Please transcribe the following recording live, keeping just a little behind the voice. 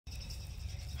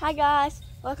Hi guys,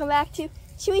 welcome back to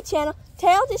Chewy Channel.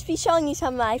 Today I'll just be showing you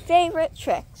some of my favorite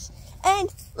tricks.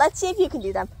 And let's see if you can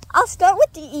do them. I'll start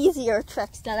with the easier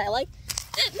tricks that I like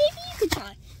that maybe you could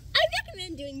try. I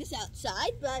recommend doing this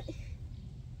outside, but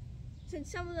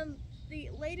since some of them,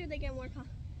 later they get more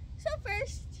common. So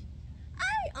first,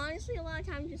 I honestly a lot of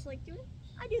times just like doing,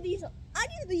 I do these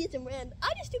in random,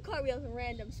 I just do cartwheels in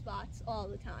random spots all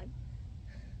the time.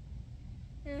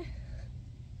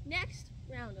 Next,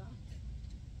 round off.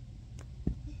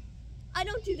 I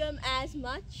don't do them as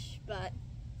much, but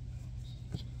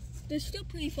they're still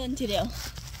pretty fun to do.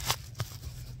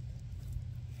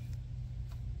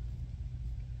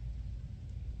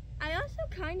 I also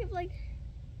kind of like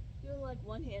doing like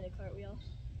one-handed cartwheels.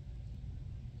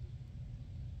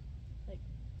 Like,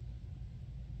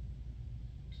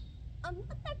 I'm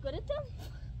not that good at them,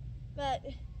 but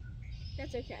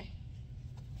that's okay.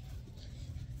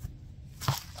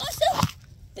 Also,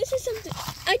 this is something,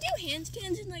 I do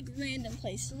handstands in like random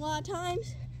places a lot of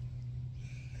times.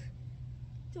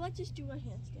 So let's just do a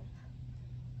handstand.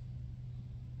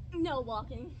 No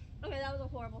walking. Okay, that was a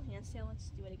horrible handstand. Let's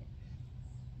do it again.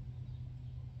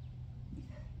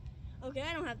 Okay,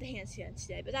 I don't have the handstand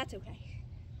today, but that's okay.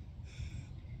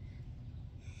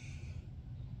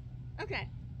 Okay,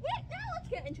 now let's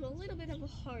get into a little bit of a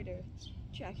harder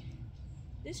trick.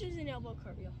 This is an elbow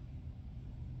cartwheel.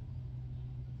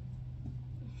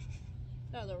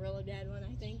 That was a really bad one,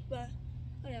 I think, but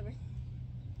whatever.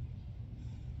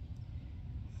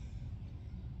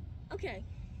 Okay,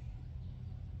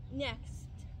 next.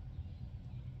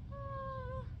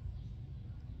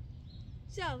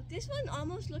 So, this one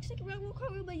almost looks like a regular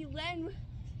cartwheel, but you land,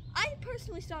 I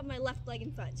personally stop my left leg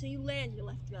in front, so you land your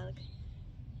left leg.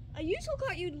 A usual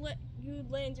cart, you'd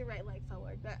land your right leg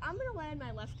forward, but I'm going to land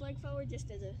my left leg forward just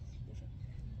as a different.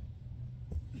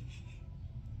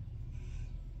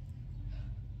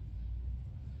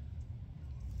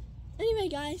 Anyway,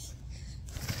 guys.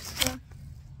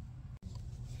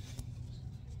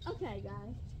 Okay,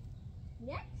 guys.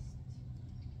 Next,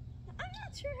 I'm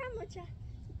not sure how much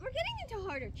we're getting into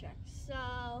harder tricks,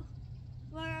 so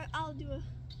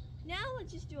now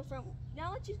let's just do a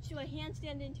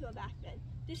handstand into a back bend.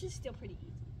 This is still pretty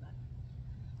easy, but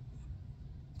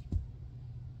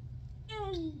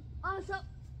and also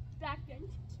back bend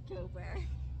over.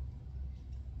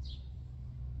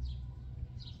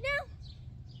 Now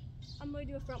I'm going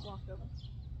to do a front walkover.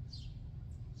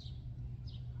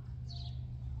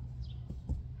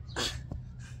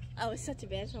 That was such a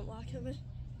bad front walkover.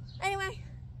 Anyway,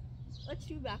 let's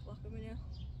do a back walkover now.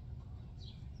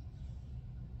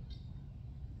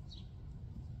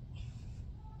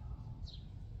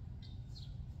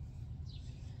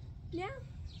 Now,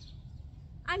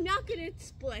 I'm not good at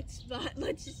splits, but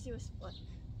let's just do a split.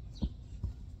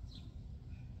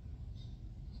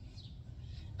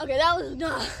 Okay, that was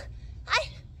not.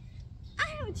 I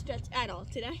haven't stretched at all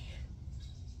today,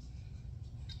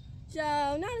 so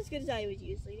not as good as I would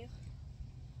usually do.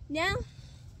 Now,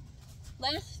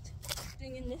 last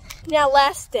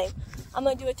thing, I'm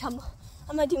gonna do a tumble.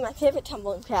 I'm gonna do my favorite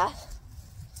tumbling pass.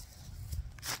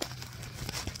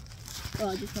 Oh,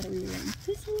 I just gotta rearrange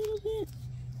this a little bit.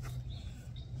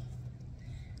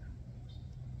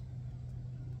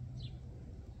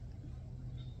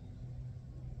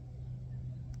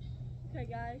 Okay,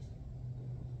 guys.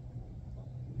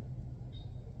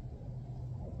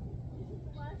 This is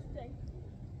the last thing.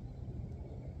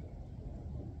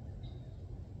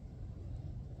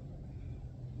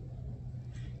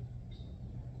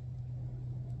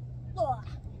 Ugh.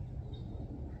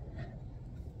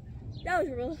 That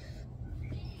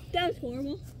was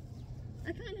horrible.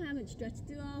 I kind of haven't stretched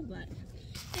it all, but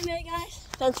anyway, guys,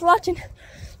 thanks for watching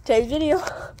today's video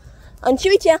on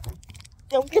Chewy Channel.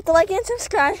 Don't forget to like and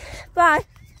subscribe. Bye.